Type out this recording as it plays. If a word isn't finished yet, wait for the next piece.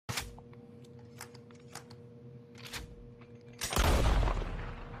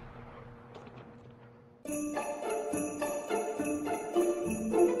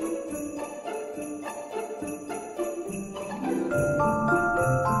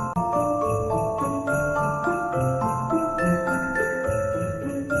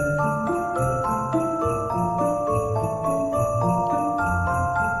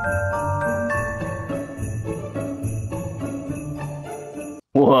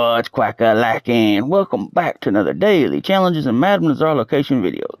What's quack-a-lackin'? Welcome back to another Daily Challenges and Madam Nazar location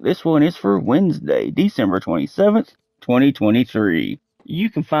video. This one is for Wednesday, December 27th, 2023. You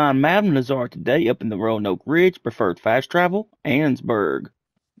can find Madam Nazar today up in the Roanoke Ridge, Preferred Fast Travel, Ansburg.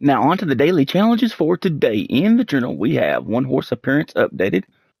 Now on to the Daily Challenges for today. In the journal we have 1 horse appearance updated,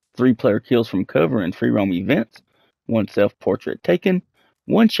 3 player kills from cover and free roam events, 1 self-portrait taken,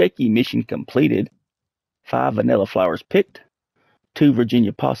 1 shaky mission completed, 5 vanilla flowers picked, 2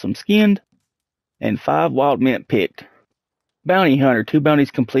 Virginia possum skinned, and 5 wild mint picked. Bounty hunter, 2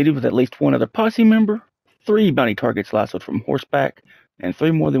 bounties completed with at least 1 other posse member, 3 bounty targets lassoed from horseback, and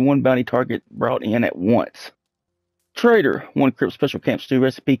 3 more than 1 bounty target brought in at once. Trader, 1 Crip special camp stew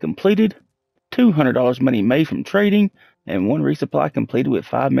recipe completed, $200 money made from trading, and 1 resupply completed with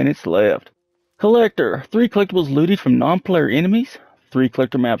 5 minutes left. Collector, 3 collectibles looted from non-player enemies, 3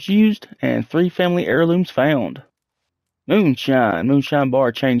 collector maps used, and 3 family heirlooms found. Moonshine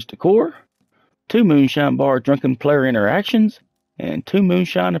bar change decor, 2 moonshine bar drunken player interactions, and 2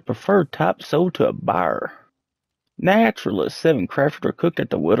 moonshine of preferred type sold to a buyer. Naturalist, 7 crafted or cooked at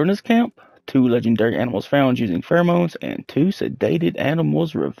the wilderness camp, 2 legendary animals found using pheromones, and 2 sedated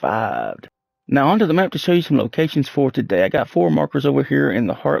animals revived. Now onto the map to show you some locations for today. I got 4 markers over here in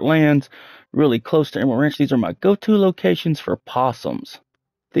the Heartlands, really close to Emerald Ranch. These are my go-to locations for possums.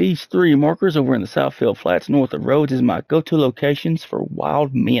 These 3 markers over in the Southfield Flats north of Rhodes is my go-to locations for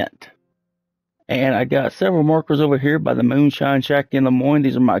wild mint. And I got several markers over here by the Moonshine Shack in Lemoyne.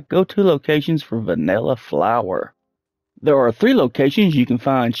 These are my go-to locations for vanilla flower. There are 3 locations you can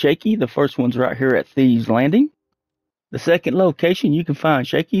find Shaky. The first one's right here at Thieves Landing. The second location you can find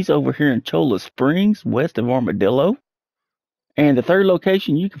Shaky's over here in Cholla Springs, west of Armadillo. And the third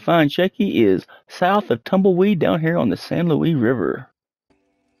location you can find Shaky is south of Tumbleweed down here on the San Luis River.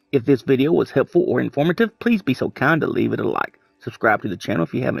 If this video was helpful or informative, please be so kind to leave it a like. Subscribe to the channel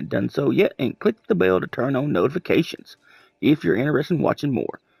if you haven't done so yet, and click the bell to turn on notifications if you're interested in watching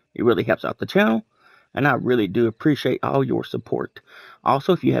more. It really helps out the channel, and I really do appreciate all your support.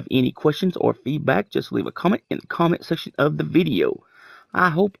 Also, if you have any questions or feedback, just leave a comment in the comment section of the video. I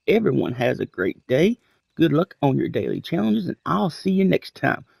hope everyone has a great day. Good luck on your daily challenges, and I'll see you next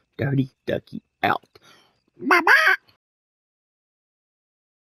time. Dirty Ducky out. Bye-bye!